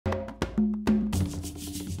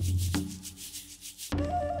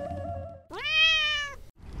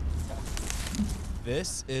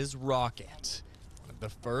This is Rocket, one of the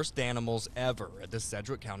first animals ever at the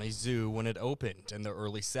Sedgwick County Zoo when it opened in the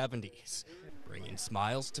early 70s, bringing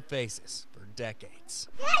smiles to faces for decades.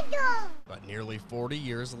 But nearly 40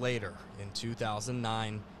 years later, in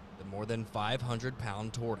 2009, the more than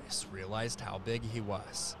 500-pound tortoise realized how big he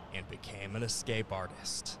was and became an escape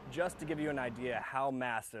artist. Just to give you an idea how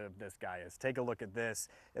massive this guy is, take a look at this.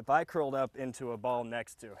 If I curled up into a ball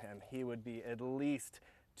next to him, he would be at least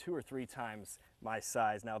 2 or 3 times my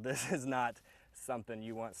size. Now, this is not something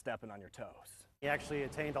you want stepping on your toes. He actually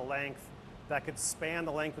attained a length that could span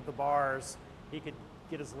the length of the bars. He could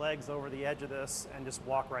get his legs over the edge of this and just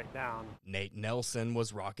walk right down. Nate Nelson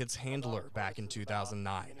was Rocket's handler back in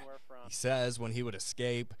 2009. He says when he would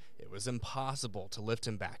escape, it was impossible to lift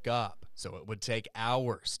him back up, so it would take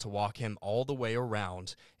hours to walk him all the way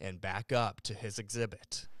around and back up to his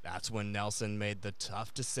exhibit. That's when Nelson made the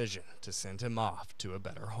tough decision to send him off to a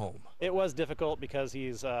better home. It was difficult because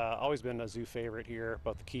he's always been a zoo favorite here,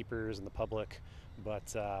 both the keepers and the public,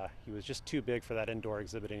 but he was just too big for that indoor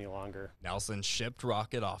exhibit any longer. Nelson shipped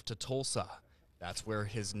Rocket off to Tulsa. That's where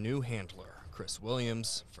his new handler, Chris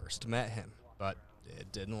Williams, first met him, but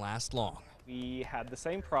it didn't last long. We had the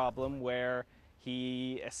same problem where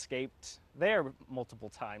he escaped there multiple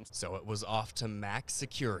times. So it was off to max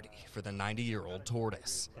security for the 90-year-old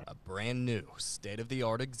tortoise, a brand new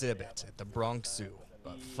state-of-the-art exhibit at the Bronx Zoo.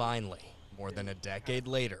 But finally, more than a decade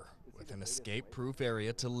later, with an escape-proof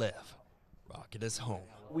area to live, Rocket is home.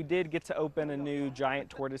 We did get to open a new giant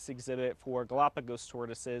tortoise exhibit for Galapagos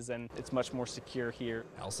tortoises, and it's much more secure here.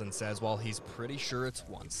 Nelson says while he's pretty sure it's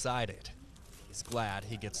one-sided, he's glad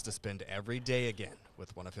he gets to spend every day again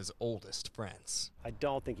with one of his oldest friends. I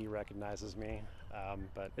don't think he recognizes me,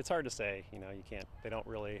 but it's hard to say. You know, you can't. They don't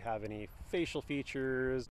really have any facial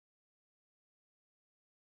features.